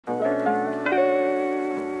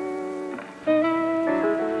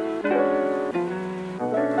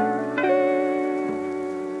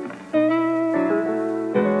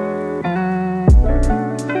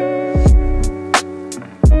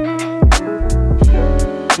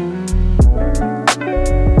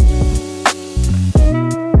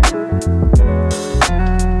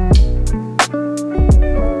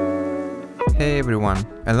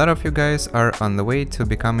lot of you guys are on the way to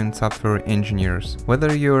becoming software engineers.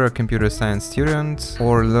 Whether you're a computer science student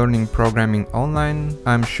or learning programming online,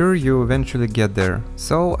 I'm sure you eventually get there.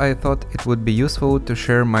 So I thought it would be useful to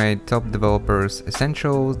share my top developers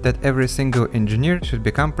essentials that every single engineer should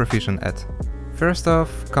become proficient at. First off,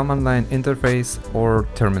 command line interface or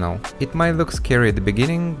terminal. It might look scary at the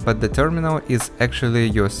beginning, but the terminal is actually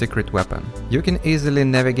your secret weapon. You can easily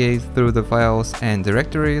navigate through the files and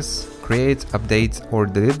directories, create, update or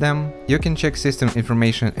delete them. You can check system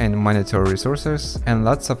information and monitor resources, and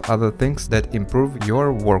lots of other things that improve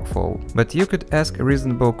your workflow. But you could ask a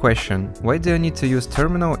reasonable question: why do I need to use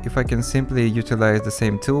terminal if I can simply utilize the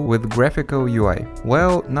same tool with graphical UI?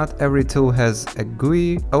 Well, not every tool has a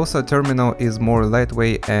GUI. Also, terminal is more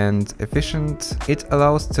lightweight and efficient. It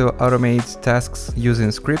allows to automate tasks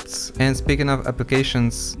using scripts. And speaking of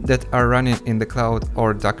applications that are running in the cloud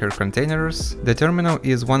or Docker containers, the terminal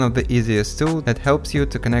is one of the easiest tool that helps you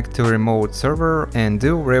to connect to a remote server and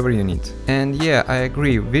do whatever you need. And yeah, I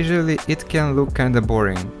agree, visually it can look kinda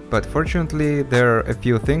boring. But fortunately, there are a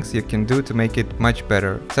few things you can do to make it much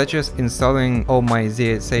better, such as installing All My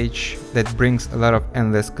ZSH that brings a lot of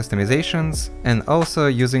endless customizations, and also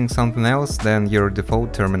using something else than your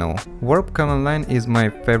default terminal. Warp command line is my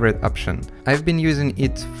favorite option. I've been using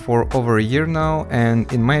it for over a year now,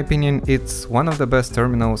 and in my opinion, it's one of the best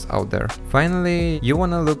terminals out there. Finally, you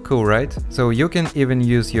wanna look cool, right? So you can even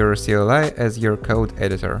use your CLI as your code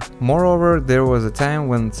editor. Moreover, there was a time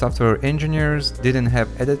when software engineers didn't have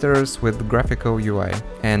editors with graphical UI,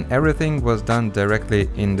 and everything was done directly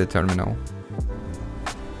in the terminal.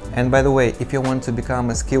 And by the way, if you want to become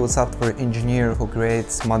a skilled software engineer who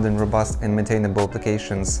creates modern, robust and maintainable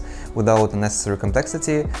applications without unnecessary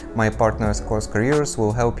complexity, my partners CourseCareers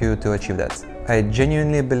will help you to achieve that. I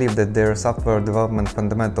genuinely believe that their software development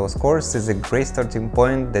fundamentals course is a great starting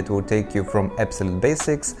point that will take you from absolute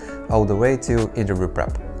basics all the way to interview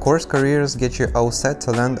prep. CourseCareers get you all set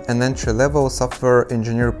to land an entry-level software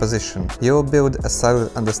engineer position. You will build a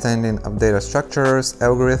solid understanding of data structures,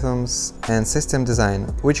 algorithms, and system design,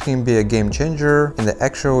 which can be a game changer in the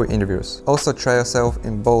actual interviews. Also try yourself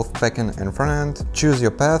in both backend and frontend, choose your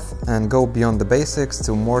path, and go beyond the basics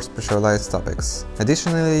to more specialized topics.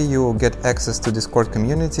 Additionally, you will get access to Discord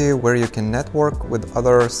community where you can network with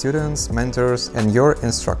other students, mentors, and your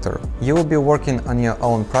instructor. You will be working on your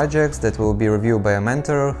own projects that will be reviewed by a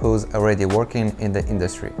mentor who's already working in the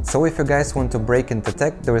industry. So if you guys want to break into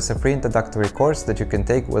tech, there is a free introductory course that you can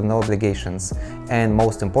take with no obligations, and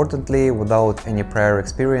most importantly, without any prior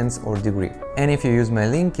experience or degree. And if you use my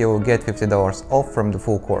link, you will get $50 off from the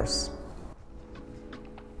full course.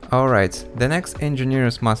 Alright, the next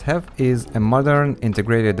engineers must have is a modern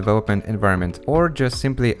integrated development environment, or just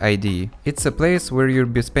simply IDE. It's a place where you'll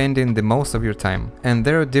be spending the most of your time, and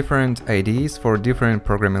there are different IDEs for different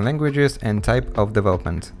programming languages and type of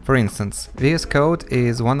development. For instance, VS Code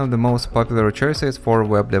is one of the most popular choices for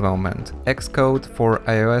web development, Xcode for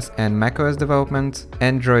iOS and macOS development,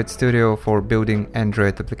 Android Studio for building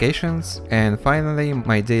Android applications, and finally,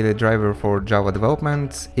 my daily driver for Java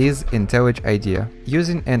development is IntelliJ IDEA.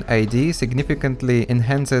 Using an IDE significantly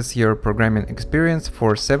enhances your programming experience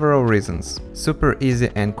for several reasons. Super easy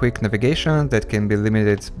and quick navigation that can be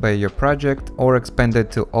limited by your project or expanded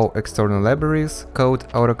to all external libraries, code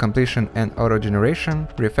auto-completion and auto-generation,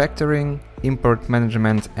 refactoring, import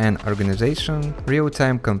management and organization,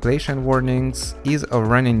 real-time completion warnings, ease of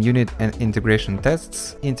running unit and integration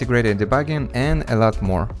tests, integrated debugging, and a lot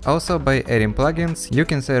more. Also, by adding plugins, you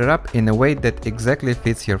can set it up in a way that exactly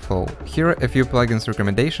fits your flow. Here are a few plugins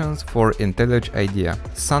recommendations for IntelliJ IDEA: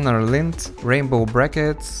 Sonar Lint, Rainbow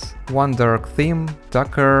Brackets, One Dark Theme,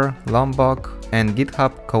 Docker, Lombok, and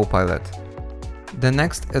GitHub Copilot. The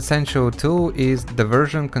next essential tool is the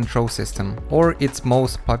version control system, or its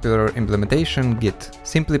most popular implementation, Git.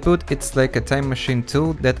 Simply put, it's like a time machine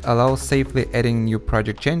tool that allows safely adding new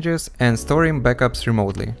project changes and storing backups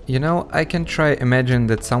remotely. You know, I can try imagine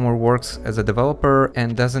that someone works as a developer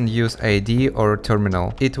and doesn't use IDE or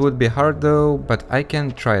terminal. It would be hard though, but I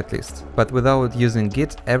can try at least. But without using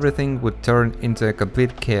Git, everything would turn into a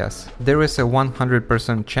complete chaos. There is a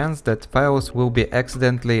 100% chance that files will be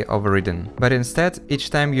accidentally overridden. But instead, each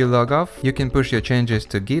time you log off, you can push your changes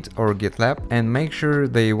to Git or GitLab and make sure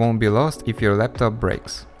they won't be lost if your laptop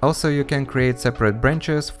breaks. Also, you can create separate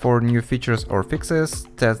branches for new features or fixes,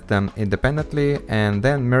 test them independently, and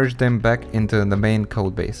then merge them back into the main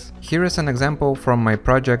codebase. Here is an example from my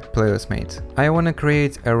project PlaylistMate. I want to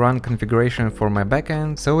create a run configuration for my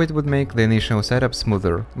backend, so it would make the initial setup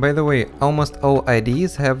smoother. By the way, almost all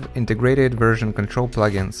IDEs have integrated version control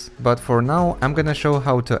plugins, but for now I'm gonna show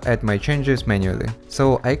how to add my changes manually.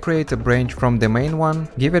 So I create a branch from the main one,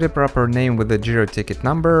 give it a proper name with the Jira ticket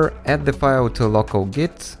number, add the file to local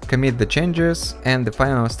git, commit the changes, and the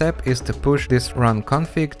final step is to push this run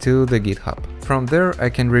config to the GitHub. From there I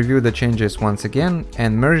can review the changes once again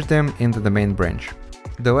and merge them into the main branch.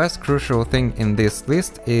 The last crucial thing in this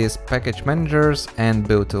list is package managers and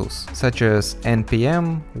build tools, such as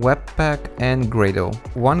npm, webpack, and Gradle.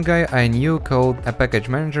 One guy I knew called a package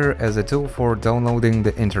manager as a tool for downloading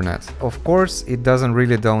the internet. Of course, it doesn't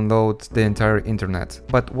really download the entire internet,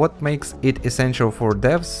 but what makes it essential for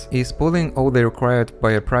devs is pulling all the required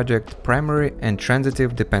by a project primary and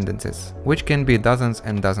transitive dependencies, which can be dozens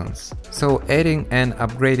and dozens. So adding and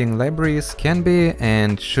upgrading libraries can be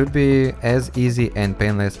and should be as easy and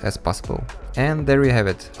painless as possible. And there you have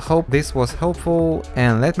it. Hope this was helpful,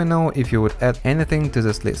 and let me know if you would add anything to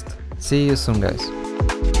this list. See you soon, guys.